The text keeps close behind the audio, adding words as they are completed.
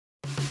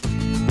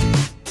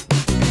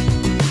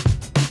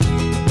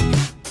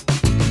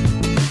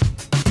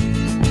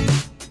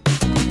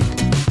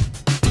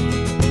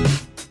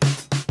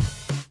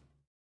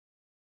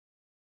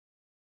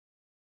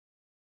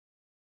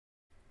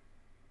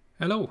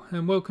Hello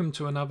and welcome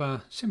to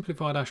another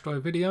simplified Astro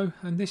video,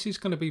 and this is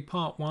going to be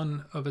part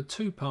one of a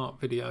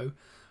two-part video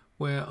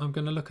where I'm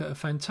going to look at a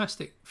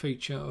fantastic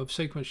feature of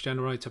Sequence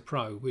Generator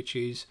Pro, which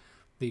is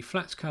the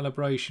Flats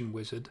Calibration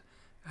Wizard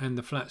and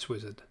the Flats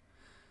Wizard.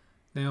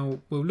 Now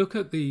we'll look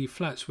at the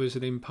Flats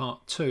Wizard in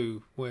part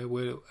two, where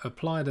we'll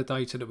apply the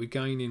data that we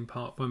gain in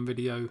part one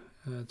video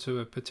to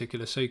a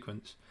particular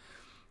sequence.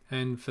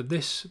 And for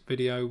this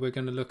video we're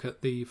going to look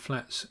at the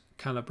Flats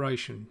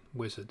Calibration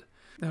Wizard.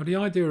 Now the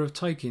idea of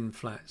taking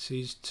flats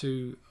is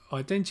to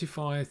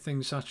identify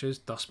things such as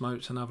dust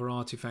motes and other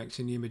artifacts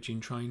in the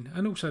imaging train,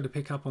 and also to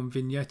pick up on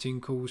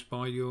vignetting caused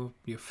by your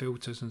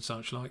filters and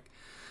such like,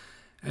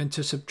 and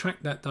to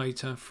subtract that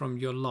data from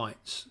your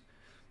lights,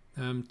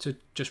 to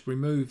just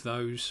remove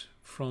those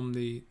from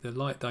the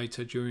light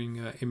data during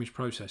image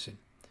processing.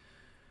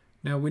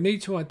 Now we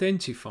need to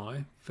identify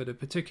for the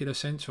particular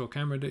sensor or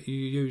camera that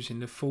you're using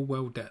the full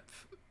well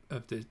depth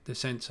of the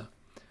sensor.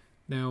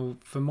 Now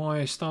for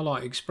my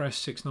Starlight Express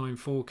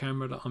 694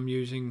 camera that I'm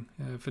using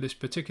for this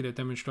particular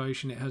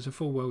demonstration, it has a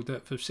full well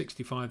depth of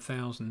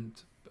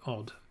 65,000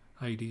 odd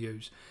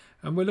ADUs,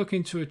 and we're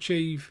looking to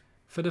achieve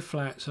for the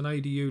flats an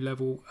ADU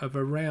level of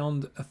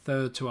around a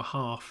third to a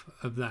half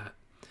of that.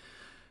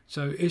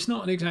 So it's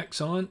not an exact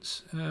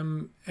science,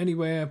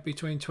 anywhere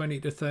between 20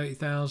 to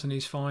 30,000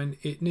 is fine.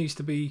 It needs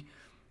to be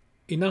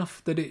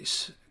enough that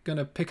it's going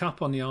to pick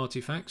up on the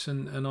artifacts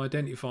and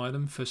identify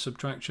them for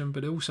subtraction,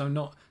 but also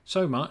not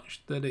so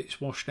much that it's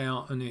washed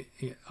out and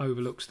it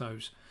overlooks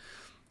those.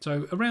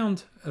 So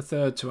around a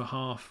third to a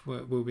half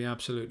will be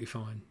absolutely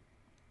fine.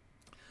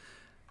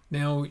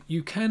 Now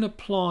you can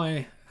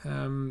apply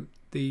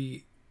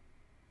the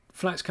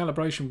Flats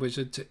Calibration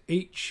Wizard to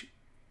each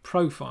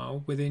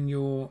profile within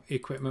your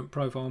equipment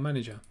profile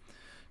manager.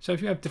 So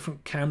if you have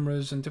different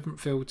cameras and different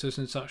filters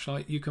and such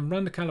like, you can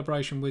run the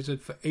calibration wizard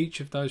for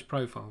each of those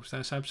profiles.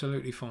 That's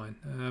absolutely fine.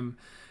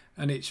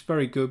 And it's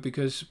very good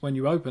because when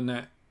you open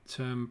that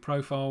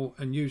profile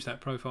and use that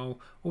profile,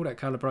 all that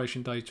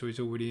calibration data is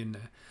already in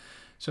there.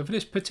 So for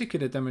this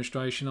particular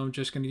demonstration, I'm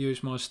just going to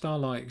use my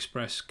Starlight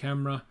Express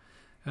camera.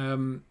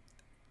 And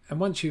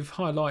once you've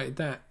highlighted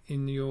that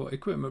in your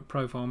equipment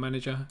profile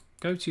manager,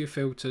 go to your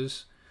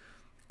filters,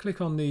 click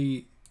on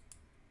the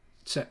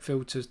set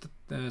filters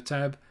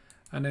tab,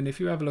 and then if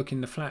you have a look in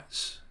the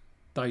flats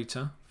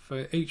data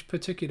for each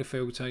particular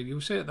filter,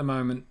 you'll see at the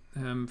moment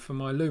for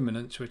my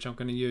luminance, which I'm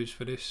going to use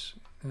for this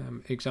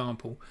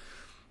example,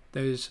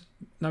 there's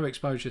no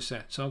exposure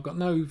set, so I've got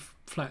no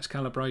flats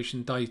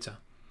calibration data.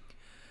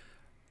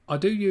 I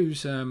do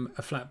use a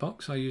flat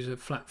box. I use a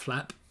flat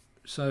flap,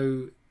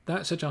 so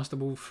that's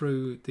adjustable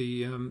through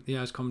the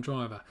ASCOM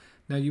driver.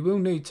 Now you will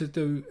need to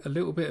do a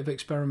little bit of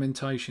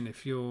experimentation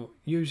if you're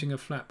using a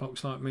flat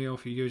box like me, or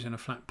if you're using a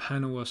flat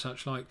panel or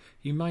such like.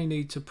 You may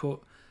need to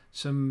put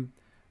some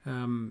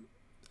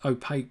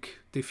opaque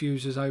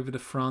diffusers over the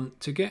front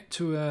to get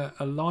to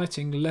a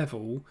lighting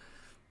level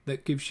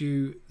that gives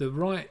you the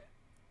right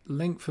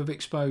length of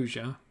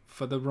exposure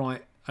for the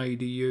right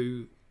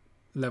ADU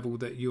level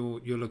that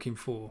you're looking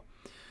for.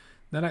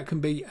 Now that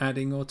can be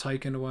adding or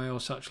taken away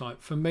or such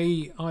like. For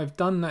me, I've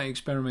done that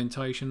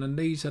experimentation, and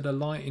these are the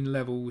lighting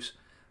levels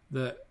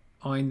that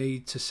I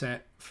need to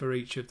set for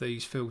each of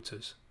these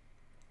filters.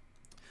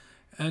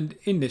 And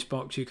in this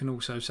box you can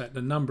also set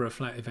the number of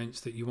flat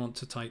events that you want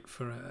to take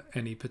for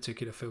any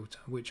particular filter,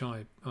 which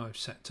I've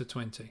set to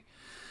 20.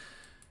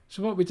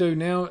 So what we do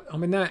now, I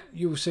mean, that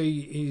you'll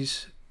see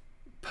is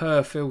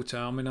per filter.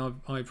 I mean,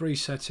 I've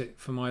reset it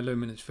for my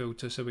luminance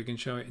filter so we can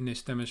show it in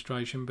this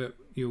demonstration, but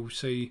you'll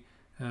see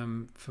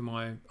for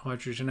my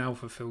hydrogen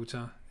alpha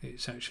filter,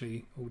 it's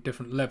actually all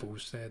different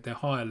levels. They're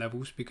higher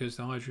levels because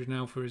the hydrogen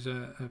alpha is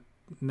a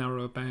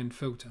narrower band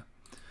filter.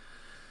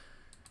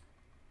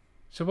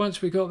 So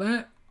once we got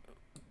that,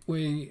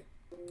 we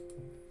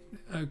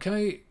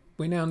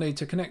now need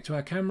to connect to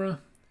our camera.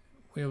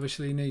 We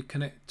obviously need to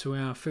connect to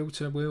our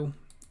filter wheel,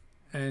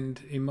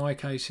 and in my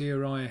case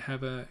here I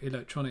have an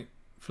electronic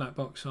flat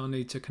box, so I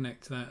need to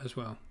connect to that as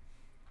well.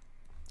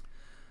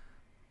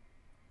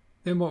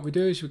 Then what we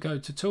do is we go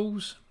to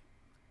Tools,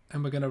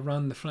 and we're going to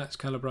run the Flats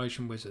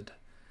Calibration Wizard.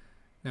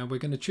 Now we're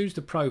going to choose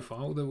the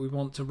profile that we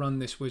want to run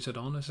this wizard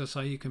on. As I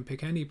say, you can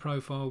pick any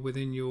profile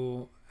within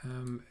your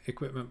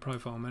equipment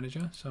profile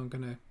manager. So I'm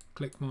going to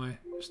click my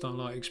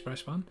Starlight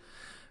Express one.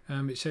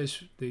 It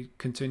says the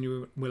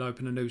continue will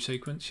open a new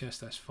sequence. Yes,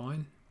 that's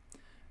fine.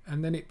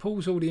 And then it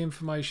pulls all the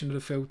information of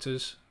the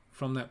filters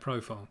from that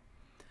profile.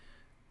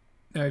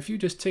 Now if you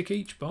just tick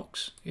each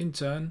box in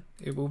turn,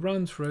 it will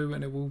run through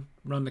and it will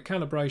run the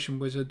calibration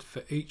wizard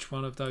for each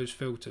one of those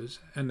filters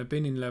and the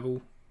binning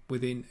level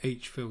within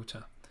each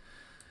filter.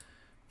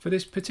 For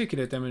this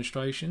particular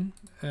demonstration,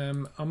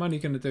 I'm only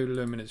going to do the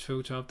luminance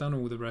filter. I've done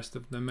all the rest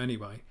of them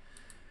anyway.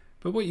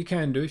 But what you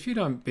can do, if you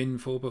don't bin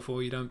 4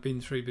 before, you don't bin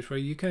 3 before,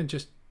 you can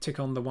just tick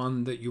on the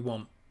one that you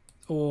want,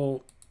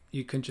 or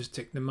you can just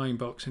tick the main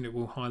box and it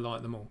will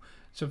highlight them all.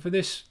 So for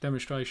this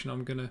demonstration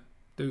I'm going to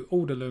do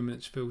all the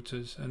luminance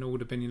filters and all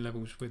the binning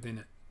levels within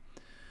it.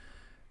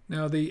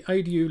 Now the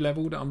ADU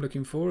level that I'm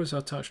looking for, as I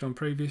touched on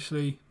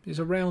previously, is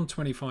around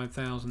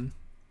 25,000,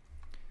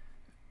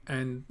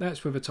 and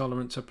that's with a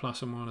tolerance of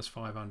plus or minus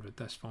 500.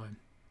 That's fine.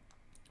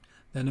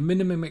 Then a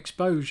minimum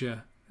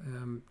exposure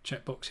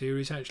checkbox here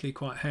is actually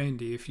quite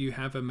handy if you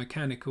have a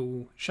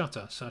mechanical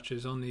shutter, such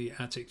as on the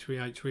Attic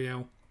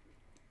 383L,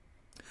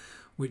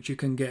 which you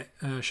can get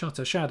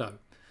shutter shadow.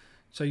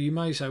 So you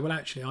may say, well,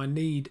 actually I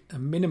need a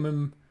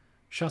minimum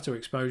shutter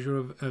exposure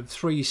of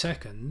 3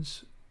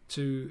 seconds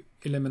to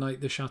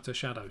eliminate the shutter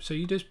shadow. So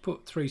you just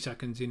put 3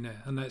 seconds in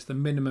there, and that's the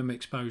minimum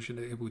exposure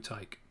that it will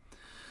take.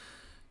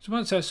 So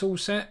once that's all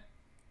set,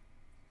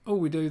 all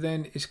we do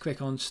then is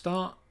click on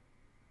Start,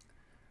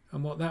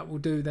 and what that will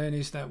do then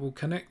is that will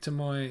connect to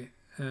my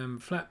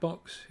flat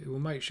box. It will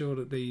make sure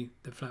that the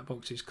flat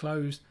box is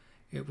closed.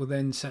 It will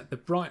then set the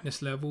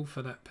brightness level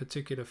for that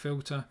particular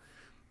filter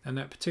and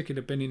that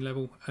particular binning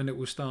level, and it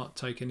will start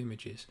taking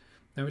images.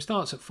 Now it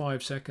starts at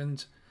 5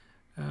 seconds,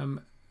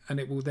 and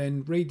it will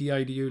then read the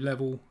ADU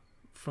level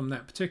from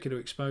that particular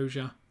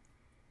exposure,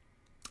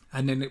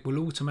 and then it will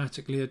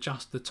automatically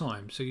adjust the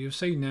time. So you'll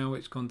see now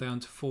it's gone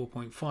down to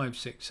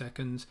 4.56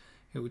 seconds.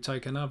 It will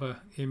take another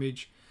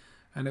image,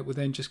 and it will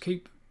then just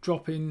keep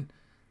dropping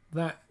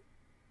that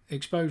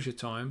exposure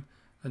time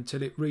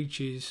until it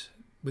reaches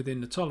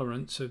within the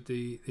tolerance of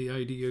the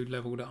ADU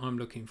level that I'm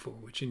looking for,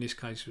 which in this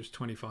case was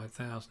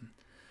 25,000.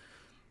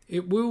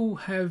 It will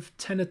have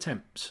 10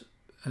 attempts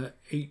at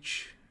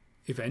each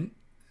event,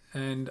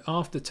 and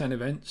after 10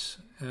 events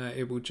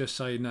it will just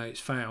say no,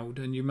 it's failed,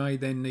 and you may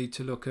then need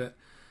to look at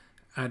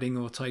adding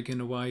or taking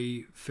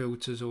away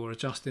filters or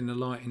adjusting the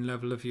lighting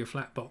level of your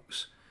flat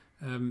box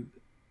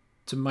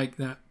to make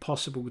that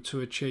possible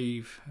to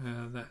achieve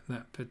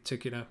that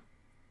particular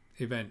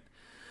event.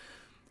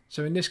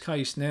 So in this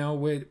case now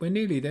we're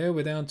nearly there.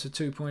 We're down to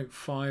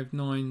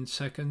 2.59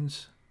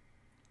 seconds.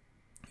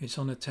 It's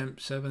on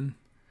attempt 7.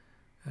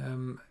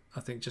 I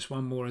think just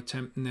one more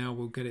attempt now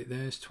we'll get it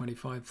there. It's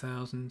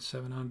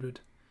 25,700.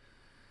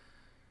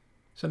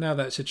 So now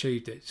that's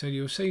achieved it. So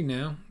you'll see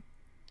now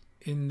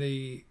in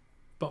the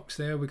box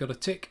there we've got a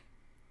tick.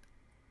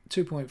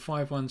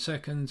 2.51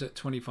 seconds at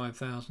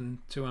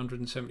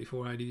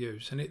 25,274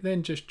 ADUs, and it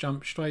then just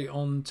jumps straight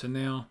on to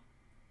now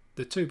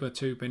the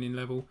 2x2 binning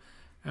level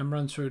and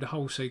runs through the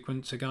whole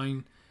sequence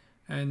again.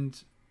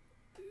 And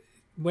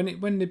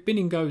when the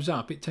binning goes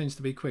up, it tends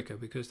to be quicker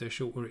because there's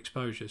shorter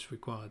exposures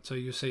required. So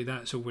you'll see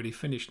that's already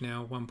finished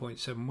now,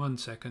 1.71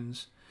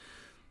 seconds,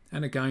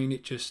 and again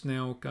it just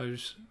now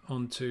goes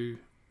on to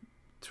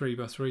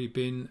 3x3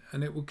 bin,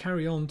 and it will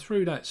carry on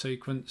through that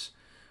sequence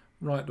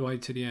right the way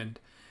to the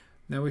end.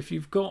 Now if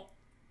you've got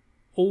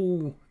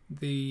all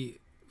the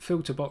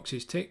filter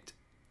boxes ticked,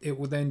 it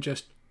will then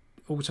just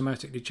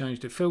automatically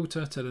change the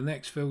filter to the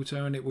next filter,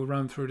 and it will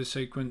run through the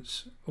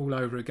sequence all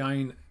over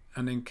again,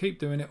 and then keep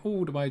doing it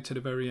all the way to the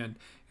very end.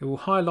 It will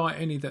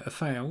highlight any that are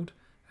failed,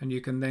 and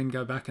you can then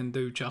go back and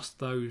do just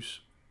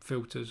those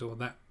filters or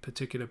that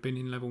particular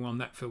binning level on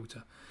that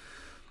filter.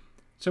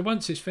 So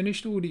once it's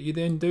finished, all that you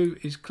then do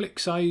is click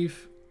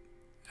Save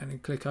and then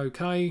click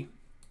OK.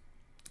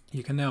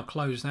 You can now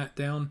close that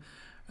down.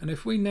 And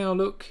if we now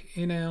look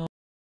in our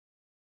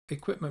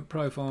equipment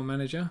profile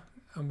manager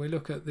and we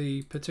look at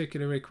the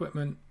particular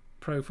equipment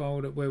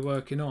profile that we're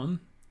working on,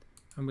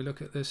 and we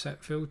look at the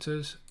set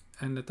filters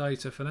and the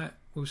data for that,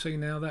 we'll see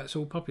now that's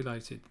all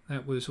populated.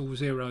 That was all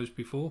zeros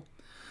before.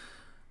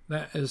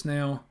 That has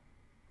now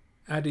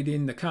added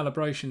in the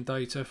calibration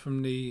data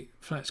from the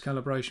flats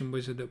calibration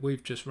wizard that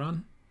we've just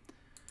run.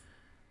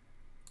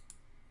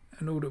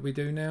 And all that we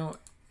do now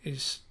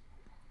is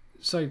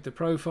save the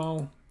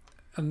profile,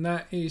 and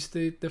that is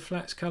the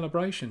flats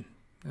calibration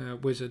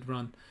wizard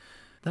run.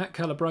 That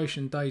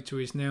calibration data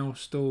is now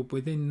stored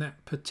within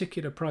that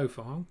particular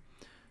profile.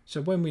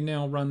 So when we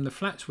now run the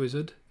flats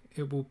wizard,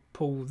 it will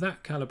pull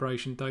that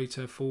calibration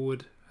data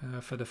forward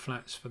for the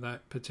flats for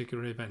that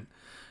particular event,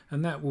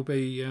 and that will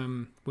be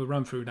we'll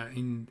run through that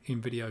in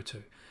video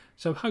 2.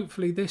 So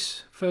hopefully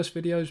this first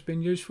video has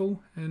been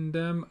useful, and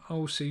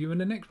I'll see you in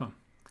the next one.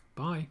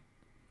 Bye.